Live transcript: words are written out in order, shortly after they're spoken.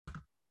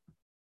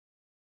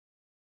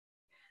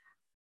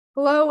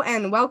Hello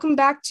and welcome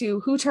back to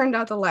Who Turned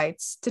Out the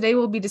Lights. Today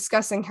we'll be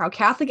discussing how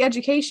Catholic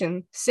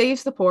education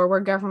saves the poor where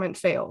government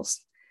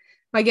fails.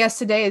 My guest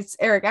today is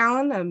Eric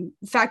Allen,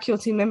 a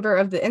faculty member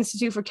of the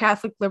Institute for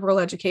Catholic Liberal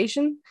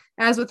Education.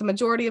 As with the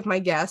majority of my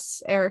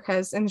guests, Eric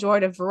has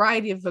enjoyed a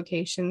variety of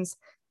vocations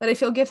that I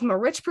feel give him a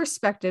rich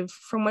perspective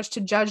from which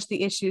to judge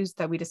the issues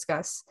that we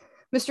discuss.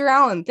 Mr.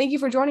 Allen, thank you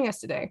for joining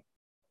us today.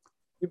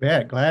 You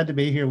bet. Glad to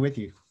be here with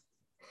you.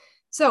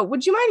 So,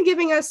 would you mind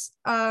giving us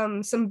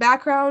some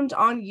background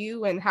on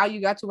you and how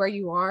you got to where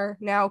you are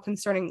now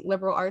concerning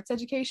liberal arts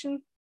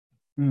education?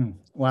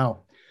 Wow.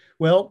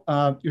 Well,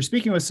 you're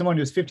speaking with someone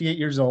who's 58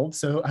 years old,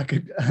 so I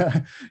could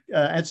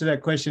answer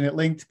that question at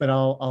length, but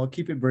I'll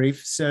keep it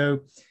brief.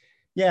 So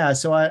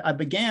I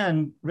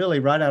began really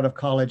right out of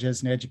college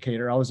as an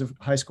educator. I was a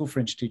high school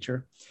French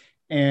teacher.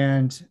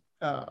 And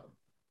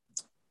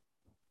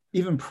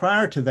even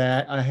prior to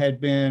that, I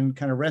had been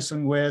kind of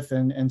wrestling with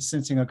and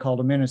sensing a call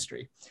to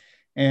ministry.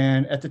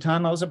 And at the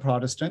time, I was a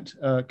Protestant,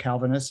 a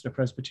Calvinist, a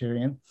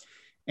Presbyterian.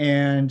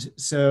 And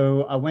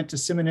so I went to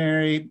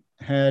seminary,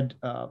 had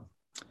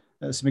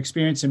some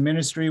experience in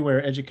ministry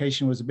where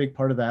education was a big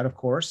part of that, of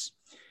course.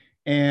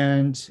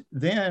 And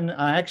then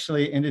I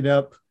actually ended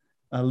up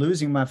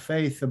losing my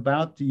faith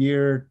about the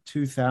year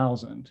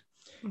 2000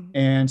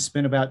 and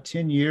spent about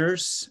 10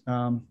 years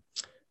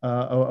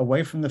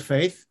away from the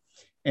faith.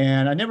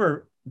 And I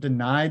never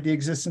denied the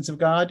existence of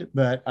God,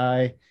 but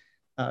I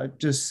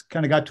just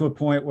kind of got to a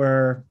point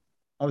where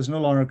I was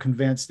no longer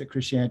convinced that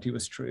Christianity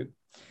was true.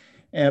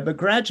 But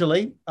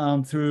gradually,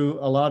 through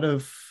a lot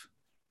of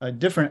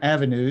different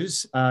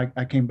avenues,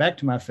 I came back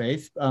to my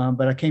faith,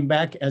 but I came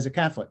back as a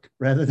Catholic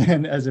rather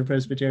than as a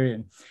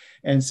Presbyterian.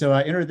 And so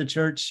I entered the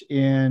church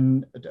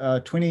in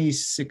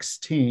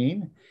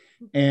 2016,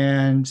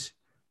 and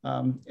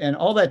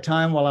all that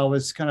time while I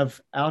was kind of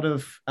out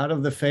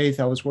of the faith,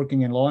 I was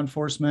working in law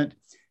enforcement,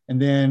 and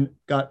then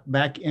got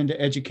back into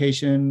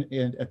education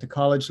at the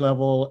college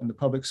level and the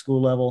public school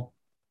level.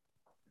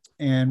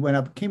 And when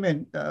I became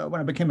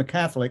a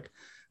Catholic,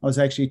 I was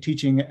actually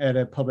teaching at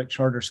a public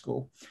charter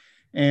school.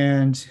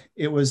 And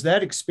it was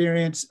that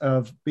experience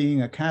of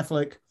being a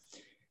Catholic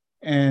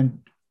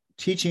and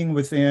teaching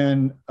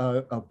within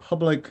a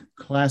public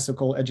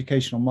classical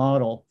educational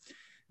model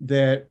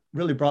that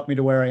really brought me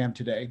to where I am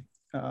today.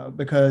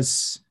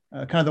 Because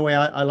kind of the way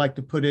I like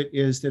to put it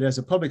is that as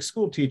a public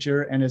school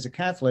teacher and as a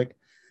Catholic,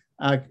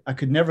 I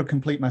could never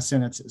complete my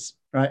sentences,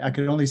 right? I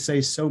could only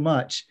say so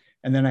much,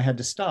 and then I had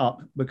to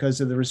stop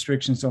because of the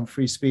restrictions on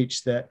free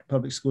speech that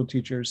public school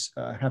teachers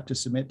have to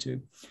submit to.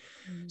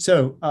 Mm-hmm.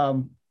 So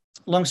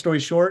long story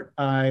short,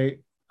 I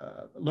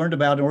learned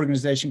about an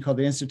organization called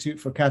the Institute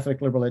for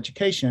Catholic Liberal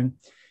Education,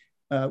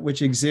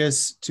 which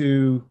exists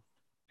to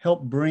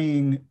help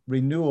bring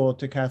renewal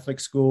to Catholic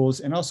schools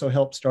and also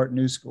help start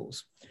new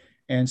schools.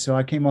 And so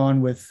I came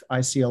on with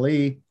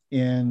ICLE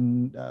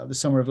in the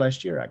summer of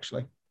last year,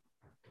 actually.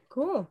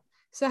 Cool.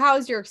 So how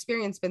has your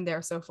experience been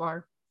there so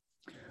far?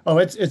 Oh,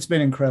 it's been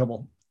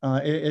incredible.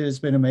 It has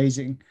been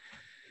amazing.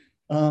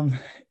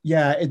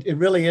 It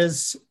really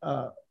is.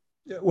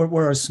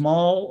 We're a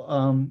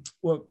small,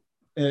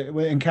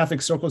 in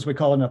Catholic circles, we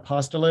call it an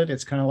apostolate.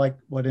 It's kind of like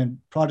what in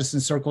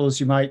Protestant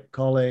circles you might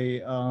call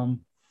a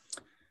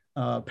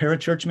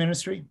parachurch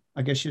ministry,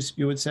 I guess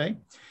you would say.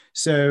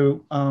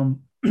 So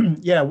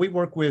we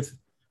work with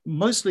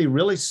mostly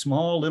really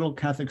small little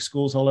Catholic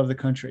schools all over the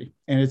country.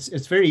 And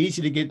it's very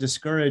easy to get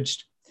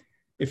discouraged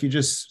if you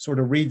just sort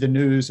of read the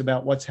news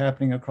about what's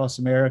happening across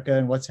America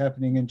and what's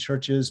happening in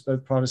churches,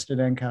 both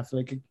Protestant and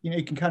Catholic.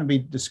 You can kind of be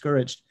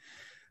discouraged.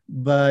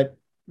 But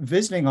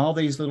visiting all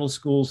these little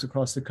schools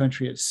across the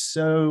country, it's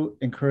so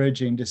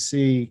encouraging to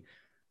see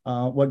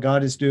what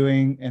God is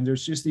doing. And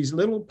there's just these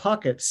little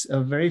pockets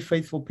of very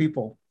faithful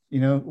people,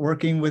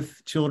 working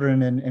with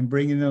children and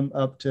bringing them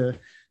up to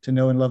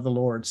know and love the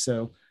Lord.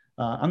 So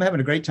I'm having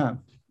a great time.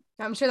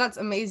 I'm sure that's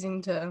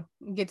amazing to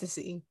get to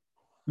see.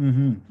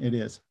 Mm-hmm. It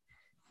is.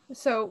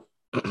 So,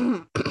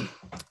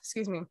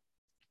 excuse me.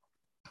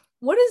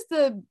 What is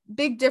the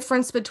big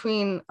difference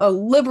between a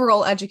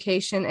liberal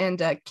education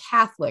and a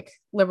Catholic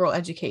liberal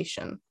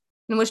education?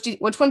 And which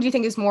one do you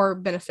think is more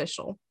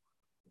beneficial?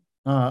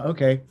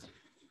 Okay.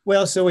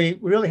 Well, so we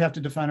really have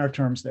to define our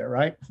terms there,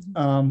 right?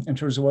 In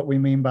terms of what we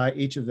mean by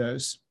each of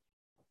those.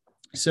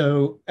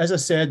 So as I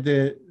said,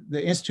 the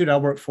institute I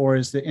work for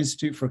is the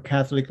Institute for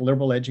Catholic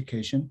Liberal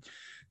Education.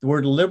 The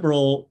word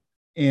liberal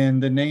in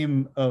the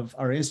name of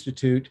our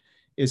institute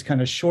is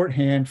kind of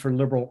shorthand for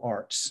liberal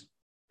arts.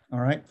 All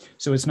right.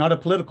 So it's not a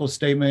political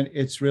statement.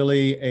 It's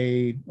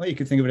really you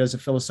could think of it as a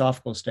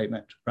philosophical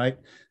statement, right?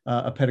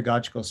 A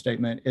pedagogical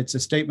statement. It's a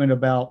statement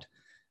about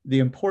the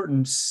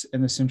importance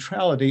and the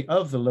centrality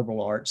of the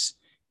liberal arts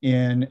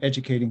in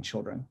educating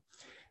children.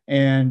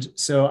 And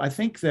so I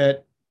think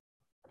that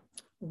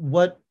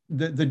what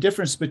the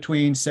difference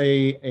between,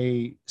 say,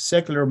 a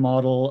secular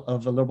model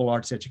of a liberal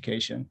arts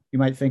education, you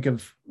might think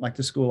of like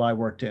the school I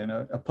worked in,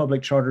 a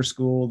public charter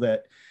school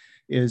that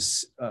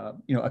is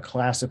a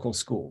classical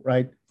school,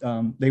 right?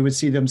 They would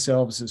see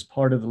themselves as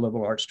part of the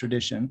liberal arts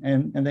tradition,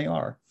 and they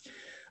are.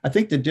 I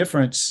think the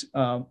difference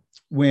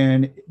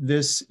when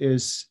this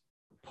is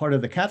part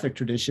of the Catholic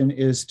tradition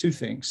is two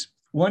things.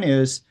 One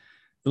is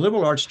the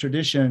liberal arts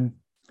tradition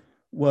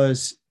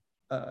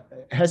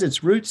has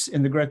its roots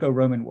in the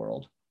Greco-Roman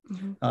world,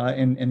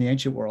 in the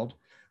ancient world.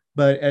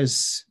 But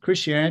as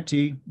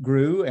Christianity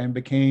grew and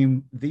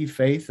became the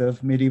faith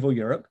of medieval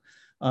Europe,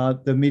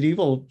 the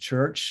medieval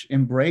church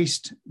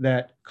embraced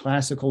that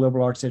classical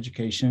liberal arts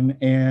education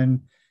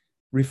and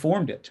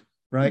reformed it,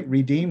 right?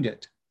 Redeemed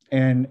it,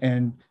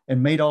 and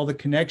made all the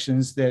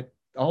connections that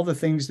all the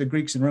things the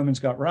Greeks and Romans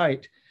got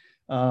right,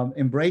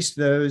 embraced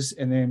those,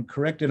 and then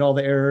corrected all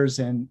the errors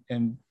and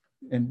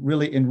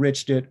really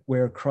enriched it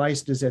where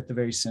Christ is at the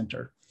very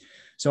center.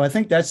 So I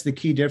think that's the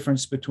key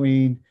difference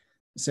between,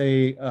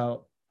 say,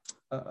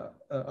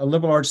 a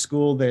liberal arts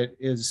school that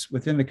is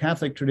within the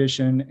Catholic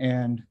tradition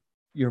and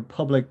your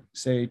public,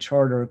 say,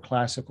 charter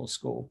classical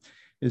school,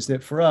 is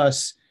that for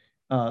us,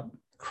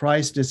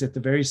 Christ is at the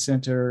very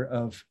center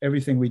of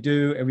everything we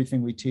do,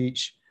 everything we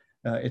teach.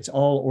 It's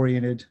all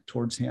oriented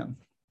towards him.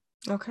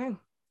 Okay,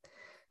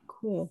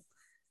 cool.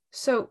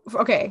 So,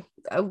 okay,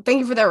 thank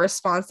you for that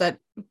response. That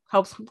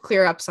helps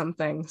clear up some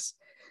things.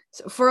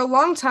 So for a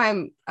long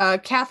time,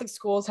 Catholic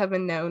schools have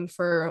been known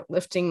for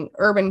lifting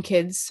urban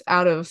kids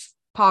out of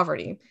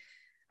poverty.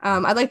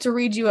 I'd like to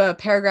read you a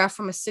paragraph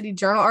from a City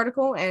Journal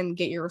article and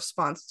get your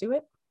response to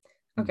it.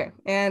 Okay,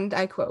 and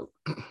I quote,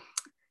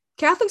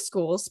 Catholic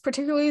schools,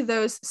 particularly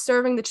those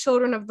serving the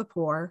children of the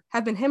poor,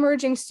 have been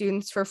hemorrhaging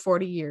students for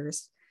 40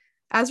 years.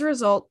 As a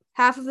result,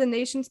 half of the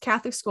nation's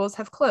Catholic schools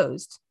have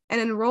closed,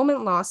 and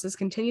enrollment losses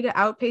continue to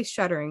outpace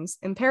shutterings,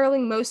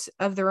 imperiling most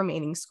of the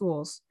remaining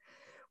schools.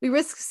 We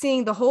risk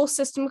seeing the whole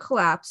system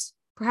collapse,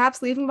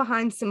 perhaps leaving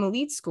behind some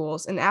elite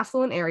schools in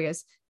affluent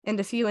areas and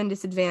a few in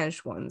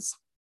disadvantaged ones.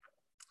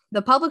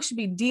 The public should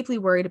be deeply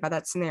worried about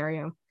that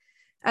scenario.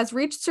 As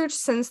research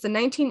since the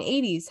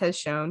 1980s has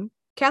shown,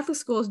 Catholic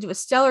schools do a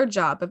stellar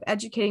job of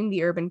educating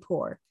the urban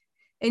poor.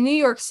 In New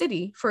York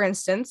City, for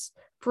instance,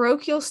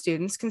 parochial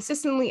students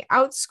consistently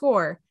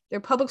outscore their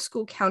public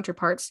school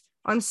counterparts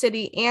on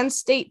city and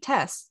state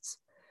tests.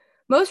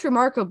 Most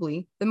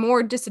remarkably, the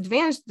more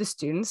disadvantaged the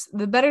students,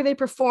 the better they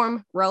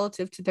perform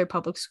relative to their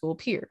public school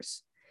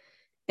peers.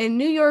 In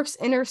New York's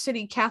inner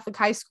city Catholic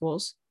high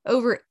schools,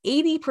 over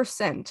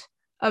 80%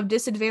 of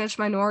disadvantaged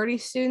minority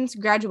students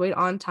graduate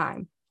on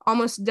time,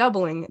 almost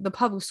doubling the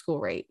public school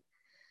rate.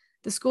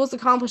 The schools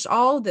accomplish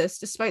all of this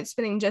despite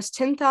spending just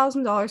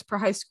 $10,000 per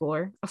high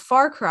schooler, a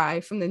far cry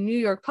from the New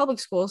York public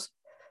schools'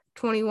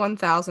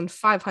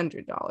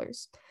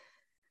 $21,500.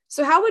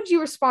 So how would you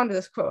respond to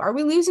this quote? Are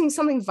we losing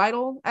something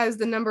vital as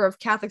the number of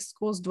Catholic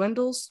schools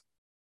dwindles?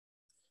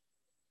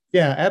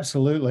 Yeah,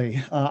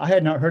 absolutely. I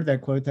had not heard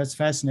that quote. That's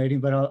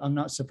fascinating, but I'm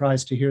not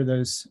surprised to hear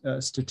those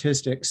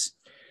statistics.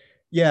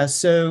 Yeah,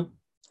 so,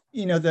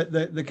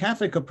 the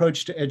Catholic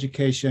approach to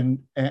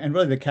education and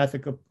really the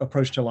Catholic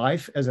approach to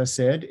life, as I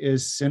said,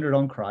 is centered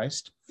on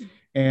Christ.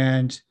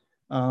 And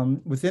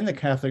within the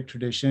Catholic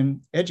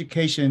tradition,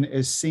 education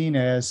is seen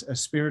as a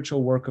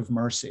spiritual work of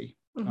mercy.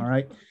 All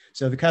right.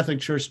 So the Catholic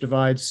Church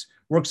divides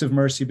works of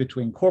mercy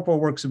between corporal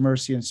works of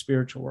mercy and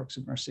spiritual works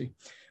of mercy.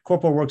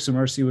 Corporal works of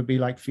mercy would be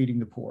like feeding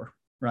the poor,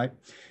 right?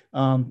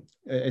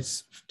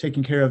 It's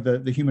taking care of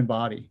the human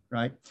body,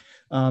 right?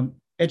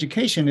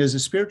 Education is a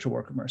spiritual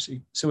work of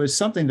mercy. So it's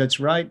something that's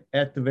right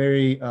at the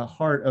very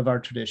heart of our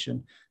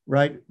tradition,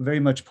 right?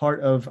 Very much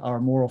part of our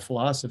moral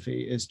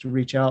philosophy is to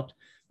reach out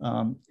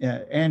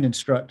and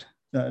instruct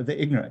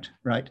the ignorant,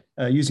 right?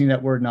 Using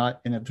that word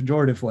not in a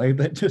pejorative way,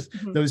 but just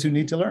those who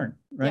need to learn,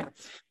 right?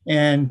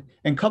 Yeah.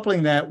 And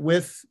coupling that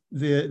with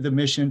the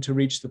mission to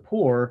reach the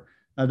poor,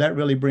 that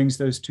really brings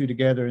those two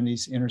together in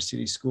these inner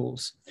city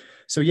schools.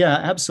 So yeah,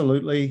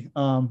 absolutely.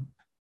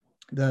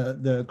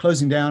 The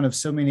closing down of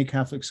so many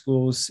Catholic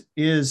schools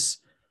is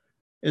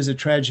a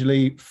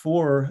tragedy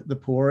for the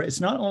poor.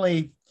 It's not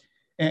only,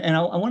 and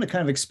I want to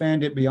kind of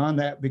expand it beyond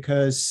that,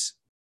 because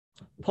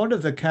part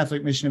of the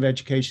Catholic mission of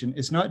education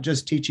is not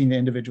just teaching the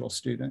individual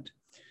student,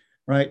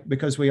 right?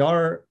 Because we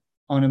are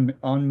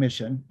on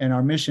mission, and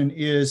our mission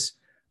is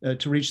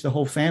to reach the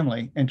whole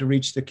family and to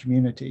reach the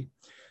community.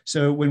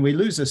 So when we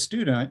lose a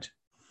student,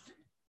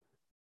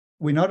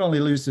 we not only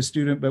lose the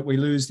student, but we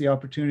lose the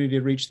opportunity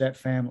to reach that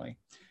family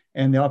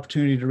and the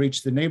opportunity to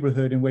reach the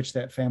neighborhood in which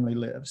that family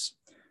lives.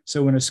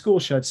 So when a school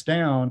shuts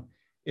down,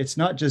 it's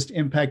not just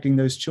impacting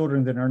those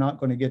children that are not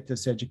going to get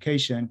this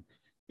education.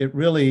 It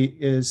really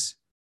is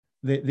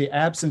the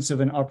absence of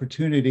an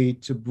opportunity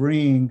to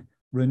bring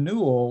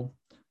renewal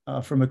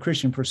from a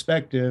Christian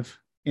perspective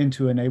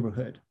into a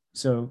neighborhood.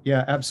 So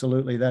yeah,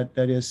 absolutely. That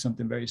is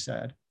something very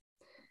sad.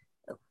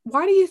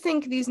 Why do you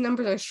think these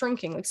numbers are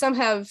shrinking? Like, some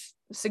have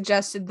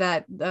suggested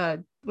that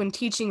when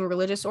teaching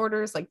religious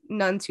orders, like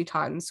nuns who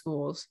taught in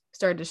schools,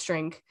 started to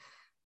shrink,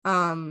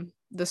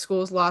 the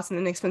schools lost an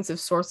inexpensive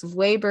source of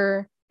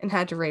labor and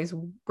had to raise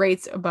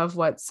rates above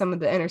what some of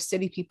the inner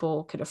city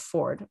people could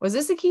afford. Was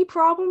this a key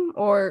problem,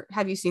 or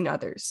have you seen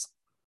others?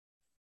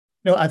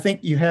 No, I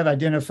think you have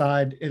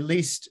identified at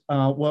least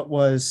what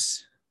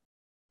was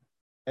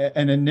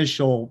an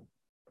initial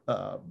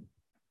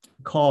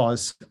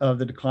cause of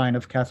the decline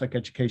of Catholic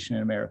education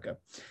in America.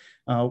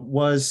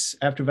 Was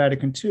after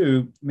Vatican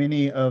II,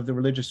 many of the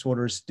religious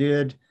orders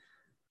did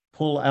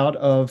pull out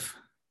of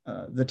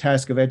the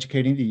task of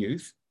educating the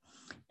youth.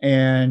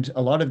 And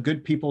a lot of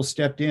good people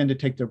stepped in to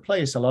take their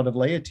place. A lot of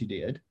laity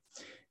did.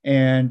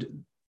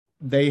 And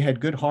they had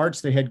good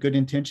hearts. They had good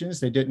intentions.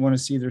 They didn't want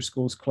to see their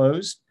schools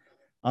closed.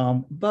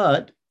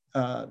 But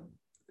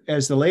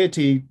as the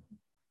laity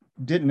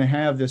didn't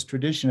have this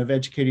tradition of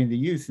educating the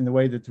youth in the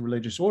way that the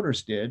religious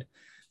orders did,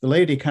 the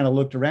laity kind of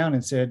looked around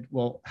and said,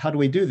 well, how do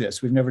we do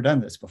this? We've never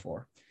done this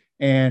before.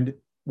 And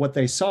what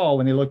they saw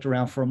when they looked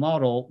around for a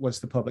model was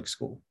the public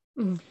school.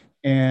 Mm-hmm.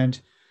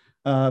 And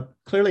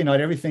clearly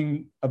not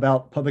everything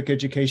about public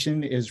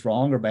education is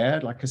wrong or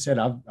bad. Like I said,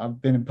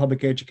 I've been in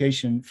public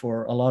education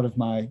for a lot of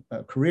my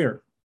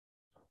career,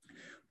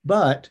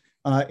 but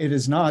it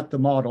is not the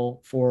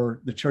model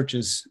for the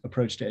church's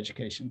approach to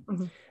education.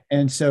 Mm-hmm.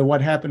 And so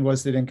what happened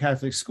was that in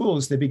Catholic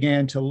schools, they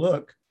began to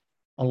look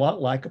a lot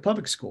like a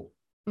public school.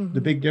 Mm-hmm.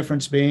 The big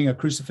difference being a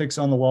crucifix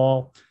on the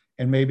wall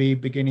and maybe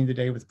beginning the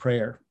day with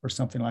prayer or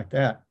something like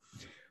that.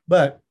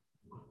 But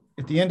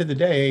at the end of the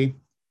day,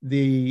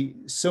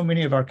 so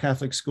many of our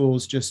Catholic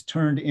schools just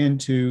turned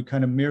into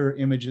kind of mirror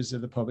images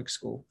of the public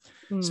school.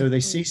 Mm-hmm. So they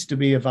ceased to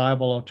be a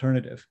viable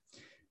alternative.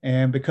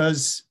 And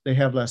because they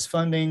have less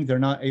funding, they're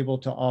not able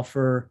to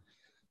offer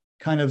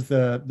kind of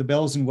the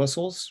bells and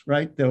whistles,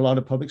 right, that a lot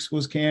of public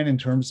schools can in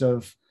terms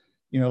of,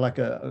 like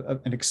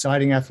an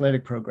exciting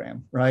athletic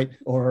program, right,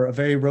 or a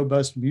very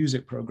robust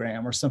music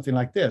program or something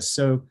like this.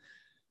 So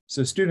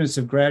students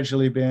have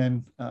gradually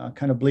been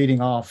kind of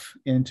bleeding off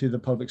into the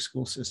public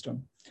school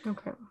system.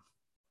 Okay.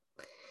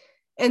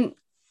 And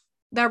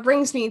that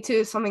brings me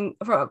to something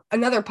from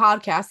another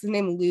podcast. The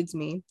name eludes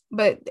me,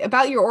 but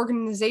about your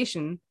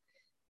organization.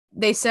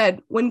 They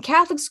said, when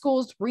Catholic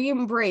schools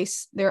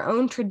re-embrace their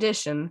own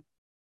tradition,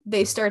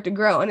 they start to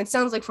grow. And it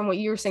sounds like from what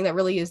you were saying, that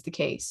really is the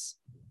case.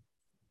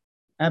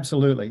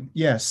 Absolutely.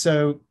 Yes.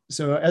 So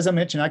as I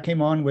mentioned, I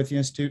came on with the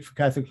Institute for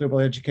Catholic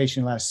Liberal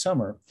Education last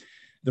summer.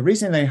 The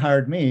reason they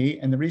hired me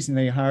and the reason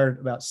they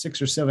hired about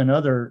 6 or 7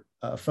 other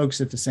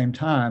folks at the same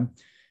time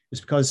is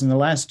because in the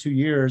last 2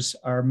 years,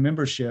 our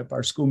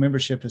school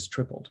membership has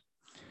tripled.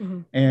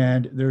 Mm-hmm.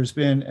 And there's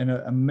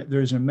been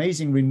there's an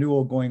amazing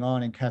renewal going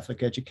on in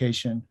Catholic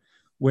education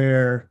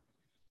where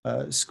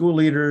school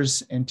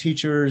leaders and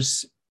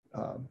teachers,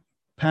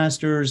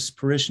 pastors,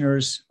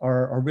 parishioners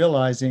are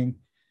realizing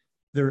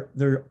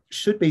there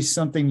should be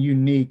something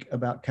unique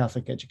about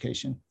Catholic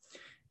education.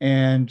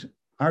 And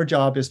our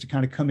job is to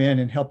kind of come in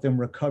and help them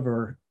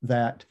recover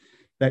that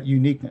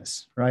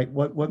uniqueness, right?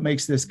 What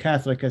makes this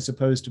Catholic as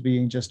opposed to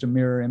being just a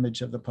mirror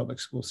image of the public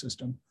school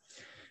system?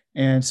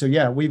 And so,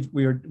 yeah,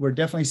 we're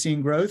definitely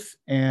seeing growth,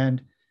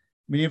 and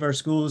many of our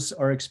schools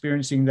are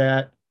experiencing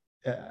that.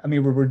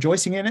 We're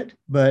rejoicing in it,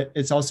 but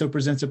it also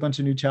presents a bunch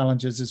of new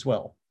challenges as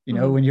well.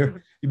 Mm-hmm. When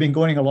you've been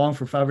going along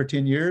for 5 or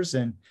 10 years,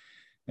 and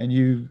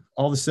you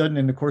all of a sudden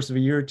in the course of a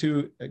year or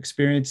two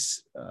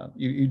experience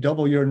you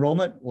double your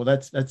enrollment. Well,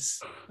 that's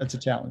a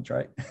challenge,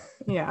 right?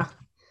 Yeah,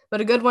 but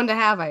a good one to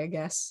have, I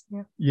guess.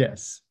 Yeah.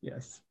 Yes.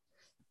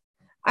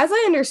 As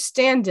I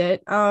understand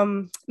it,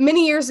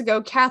 many years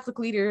ago, Catholic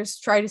leaders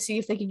tried to see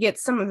if they could get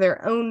some of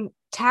their own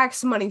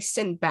tax money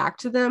sent back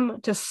to them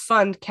to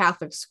fund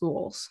Catholic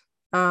schools.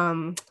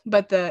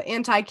 But the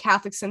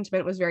anti-Catholic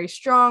sentiment was very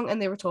strong,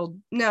 and they were told,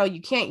 no,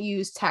 you can't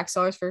use tax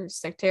dollars for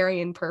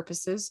sectarian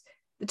purposes.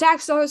 The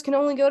tax dollars can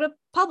only go to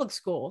public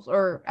schools,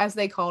 or as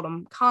they called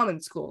them, common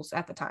schools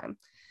at the time.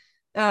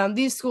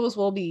 These schools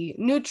will be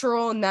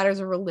neutral in matters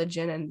of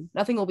religion, and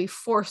nothing will be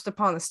forced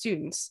upon the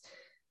students.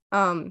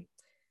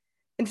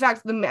 In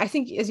fact, I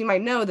think, as you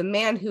might know, the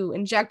man who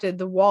injected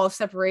the wall of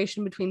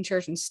separation between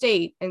church and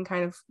state and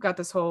kind of got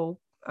this whole,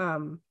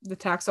 the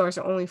tax dollars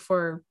are only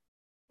for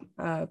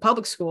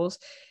public schools,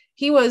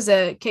 he was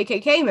a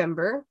KKK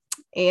member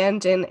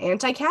and an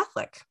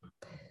anti-Catholic.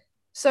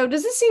 So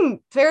does it seem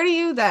fair to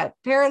you that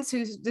parents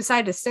who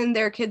decide to send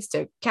their kids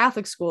to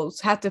Catholic schools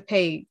have to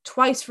pay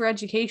twice for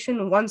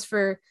education, once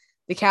for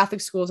the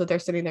Catholic schools that they're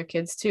sending their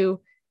kids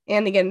to,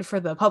 and again for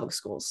the public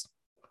schools?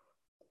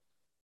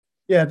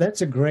 Yeah,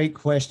 that's a great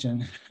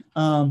question.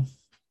 And,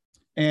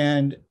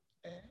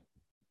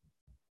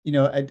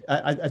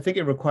 I think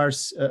it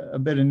requires a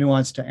bit of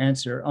nuance to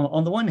answer.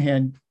 On the one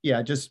hand,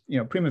 yeah, just,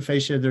 prima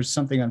facie, there's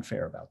something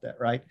unfair about that,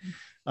 right?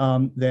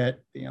 That,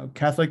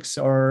 Catholics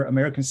are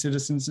American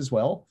citizens as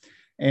well.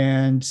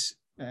 And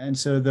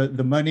so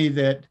the money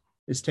that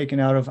is taken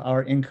out of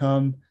our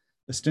income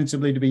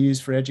ostensibly to be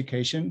used for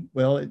education,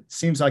 well, it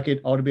seems like it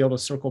ought to be able to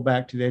circle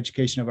back to the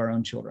education of our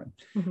own children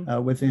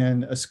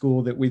within a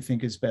school that we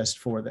think is best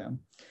for them.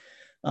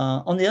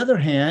 On the other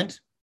hand,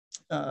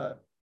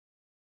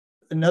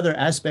 another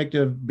aspect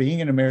of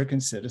being an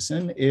American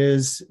citizen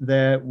is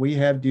that we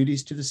have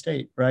duties to the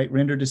state, right?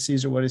 Render to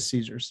Caesar what is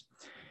Caesar's.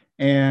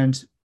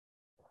 And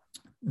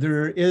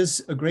there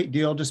is a great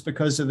deal, just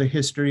because of the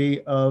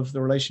history of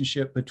the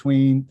relationship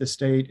between the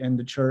state and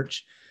the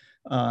church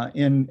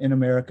in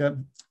America.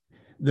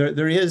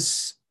 There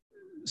is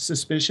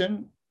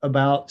suspicion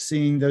about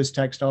seeing those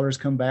tax dollars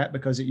come back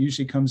because it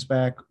usually comes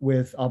back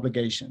with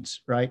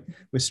obligations, right?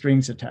 With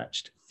strings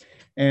attached.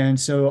 And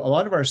so a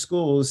lot of our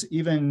schools,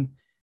 even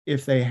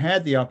if they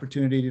had the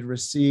opportunity to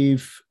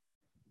receive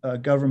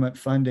government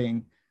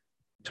funding,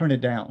 turn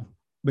it down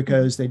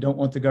because they don't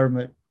want the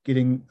government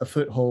getting a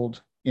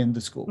foothold in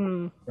the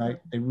school, right?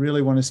 They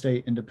really want to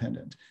stay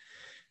independent.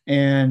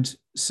 And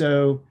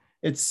so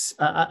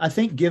I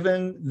think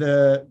given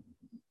the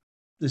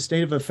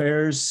state of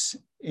affairs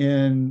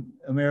in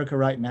America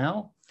right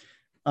now,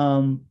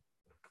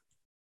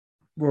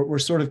 we're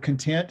sort of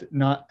content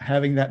not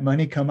having that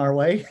money come our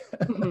way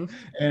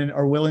and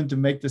are willing to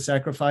make the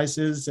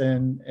sacrifices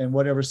and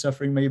whatever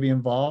suffering may be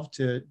involved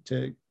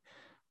to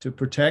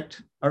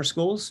protect our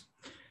schools.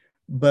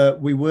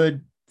 But we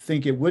would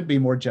think it would be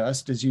more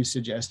just, as you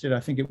suggested. I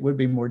think it would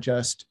be more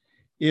just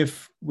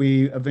if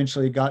we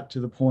eventually got to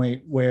the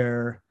point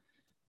where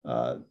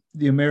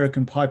the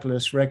American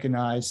populace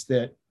recognized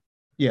that,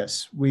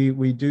 yes,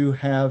 we do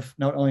have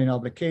not only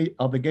an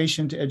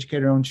obligation to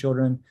educate our own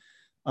children,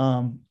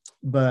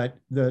 but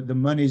the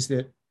monies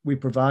that we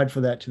provide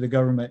for that to the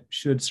government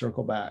should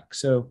circle back.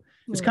 So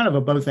it's kind of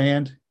a both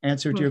and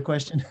answer to your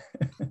question.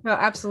 No,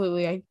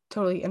 absolutely. I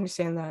totally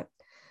understand that.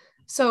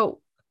 So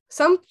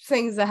some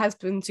things that has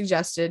been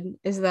suggested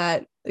is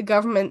that the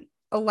government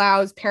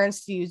allows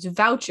parents to use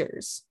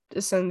vouchers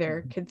to send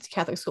their kids to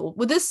Catholic school.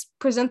 Would this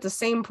present the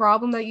same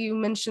problem that you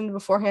mentioned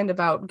beforehand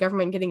about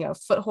government getting a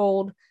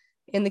foothold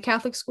in the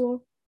Catholic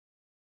school?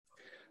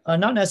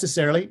 Not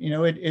necessarily,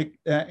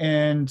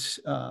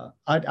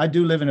 I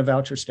do live in a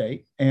voucher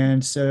state.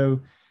 And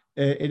so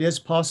it is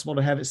possible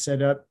to have it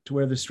set up to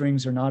where the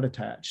strings are not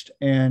attached.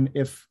 And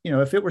if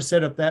it were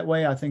set up that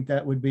way, I think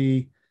that would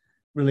be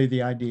really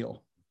the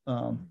ideal.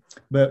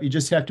 But you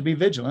just have to be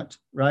vigilant,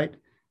 right?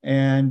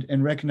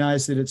 And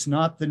recognize that it's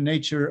not the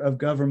nature of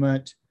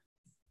government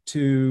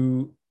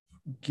to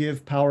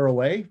give power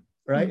away,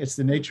 right? It's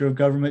the nature of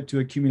government to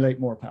accumulate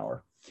more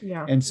power.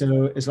 Yeah. And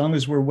so as long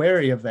as we're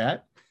wary of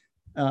that,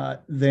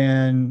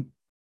 then,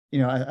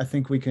 I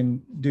think we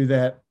can do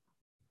that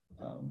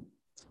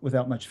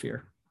without much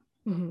fear.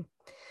 Mm-hmm.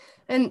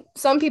 And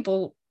some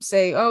people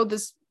say, oh,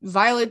 this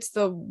violates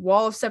the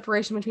wall of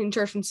separation between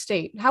church and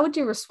state. How would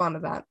you respond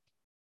to that?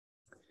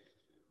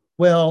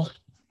 Well,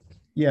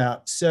 yeah.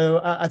 So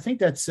I think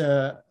that's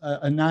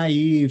a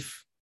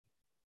naive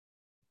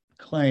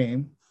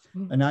claim,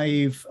 a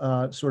naive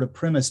sort of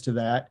premise to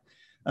that.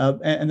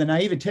 And the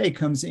naivete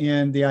comes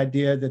in the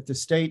idea that the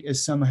state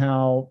is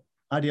somehow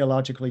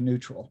ideologically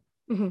neutral,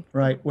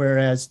 right?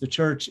 Whereas the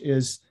church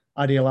is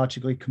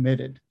ideologically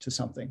committed to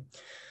something.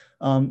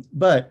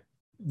 But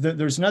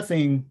there's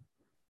nothing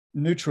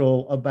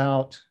neutral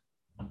about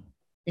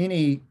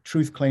any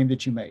truth claim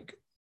that you make.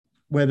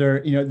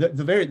 Whether,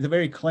 the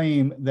very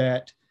claim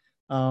that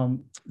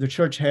the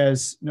church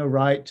has no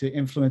right to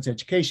influence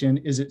education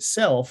is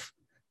itself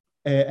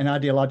an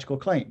ideological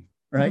claim,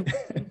 right?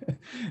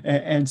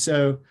 And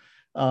so,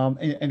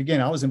 and again,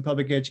 I was in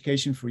public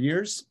education for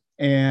years,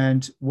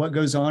 and what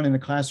goes on in the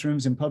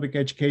classrooms in public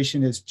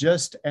education is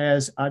just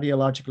as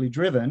ideologically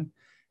driven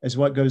as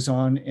what goes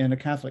on in a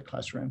Catholic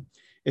classroom.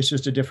 It's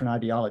just a different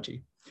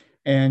ideology.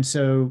 And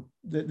so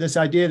this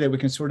idea that we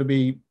can sort of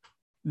be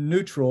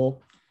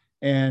neutral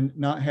and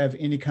not have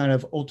any kind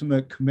of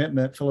ultimate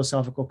commitment,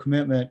 philosophical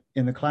commitment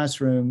in the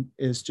classroom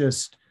is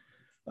just,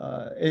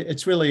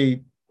 it's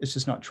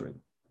just not true,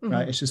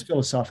 right? It's just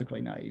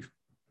philosophically naive.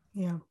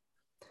 Yeah.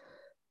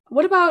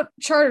 What about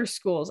charter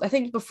schools? I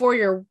think before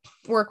your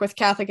work with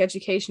Catholic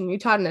education, you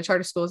taught in a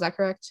charter school, is that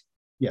correct?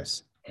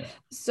 Yes.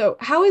 So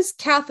how is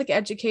Catholic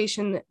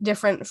education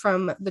different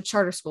from the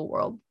charter school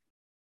world?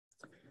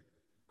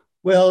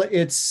 Well,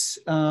 it's,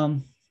 as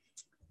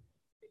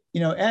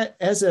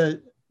a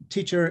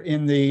teacher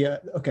in the,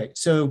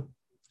 so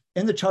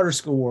in the charter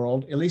school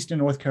world, at least in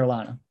North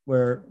Carolina,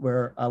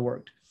 where I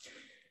worked,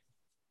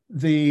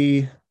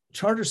 the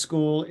charter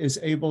school is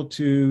able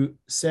to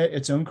set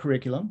its own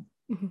curriculum.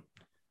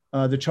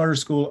 The charter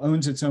school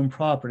owns its own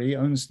property,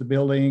 owns the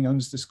building,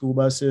 owns the school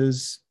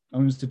buses,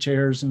 owns the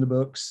chairs and the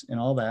books and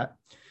all that.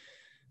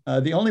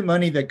 The only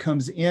money that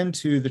comes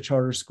into the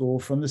charter school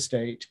from the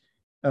state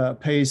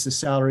pays the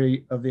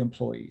salary of the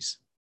employees.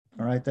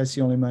 All right, that's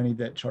the only money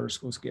that charter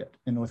schools get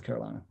in North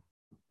Carolina.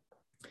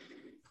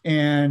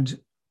 And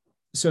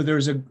so there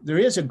is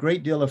a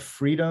great deal of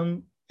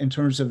freedom in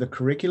terms of the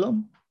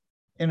curriculum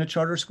in a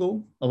charter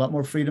school, a lot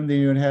more freedom than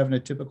you would have in a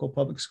typical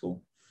public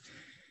school.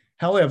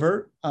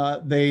 However,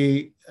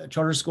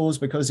 charter schools,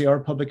 because they are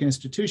public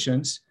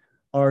institutions,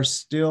 are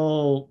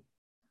still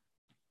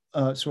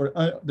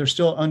they're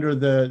still under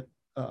the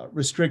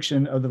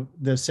restriction of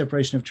the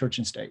separation of church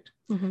and state.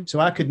 So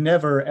I could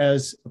never,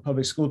 as a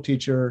public school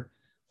teacher,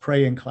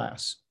 pray in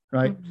class,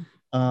 right?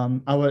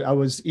 I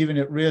was even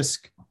at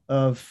risk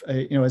of,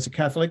 as a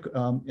Catholic,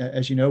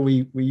 as you know,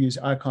 we use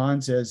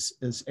icons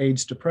as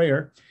aids to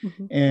prayer.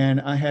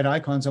 And I had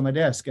icons on my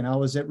desk, and I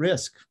was at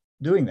risk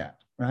doing that,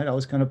 right? I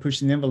was kind of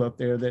pushing the envelope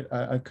there that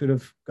I could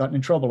have gotten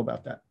in trouble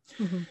about that.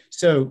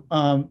 So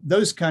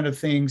those kind of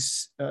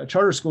things,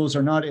 charter schools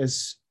are not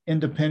as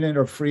independent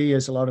or free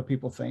as a lot of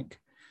people think.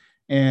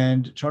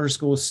 And charter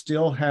schools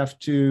still have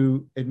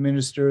to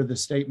administer the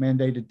state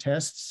mandated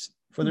tests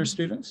for their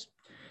students.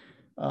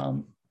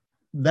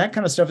 That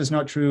kind of stuff is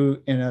not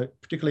true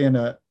particularly in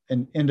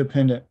an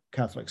independent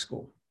Catholic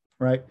school,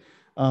 right?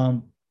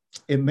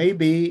 It may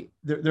be,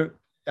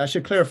 I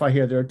should clarify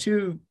here, there are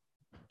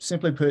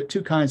simply put,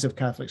 two kinds of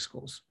Catholic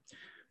schools.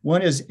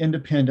 One is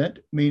independent,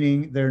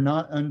 meaning they're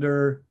not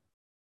under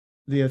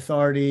the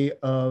authority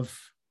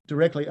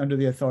directly under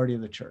the authority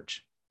of the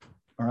church.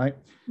 All right.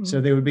 Mm-hmm.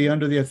 So they would be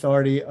under the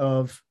authority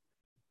of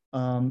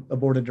a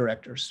board of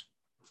directors.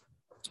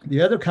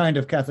 The other kind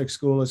of Catholic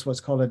school is what's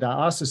called a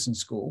diocesan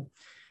school.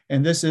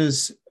 And this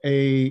is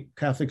a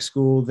Catholic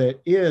school that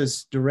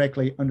is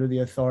directly under the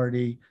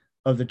authority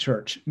of the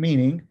church,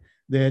 meaning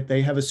that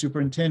they have a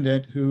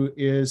superintendent who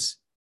is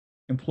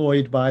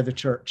employed by the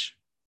church,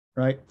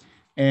 right?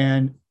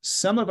 And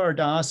some of our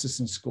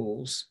diocesan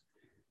schools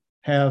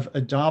have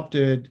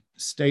adopted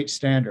state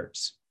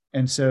standards.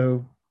 And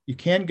so you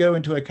can go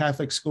into a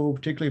Catholic school,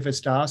 particularly if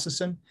it's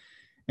diocesan,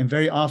 and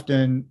very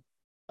often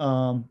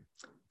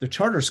the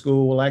charter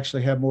school will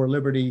actually have more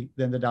liberty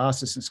than the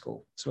diocesan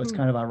school. So it's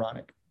kind of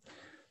ironic.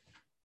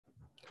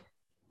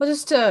 Well,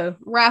 just to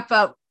wrap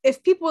up,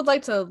 if people would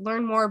like to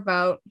learn more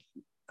about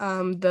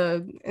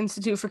the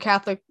Institute for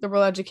Catholic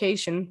Liberal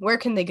Education, where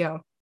can they go?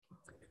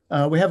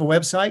 We have a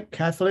website,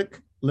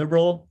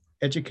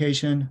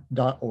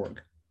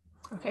 catholicliberaleceducation.org.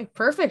 Okay,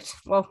 perfect.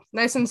 Well,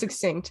 nice and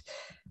succinct.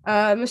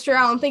 Mr.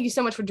 Allen, thank you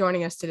so much for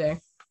joining us today.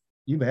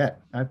 You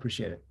bet. I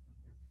appreciate it.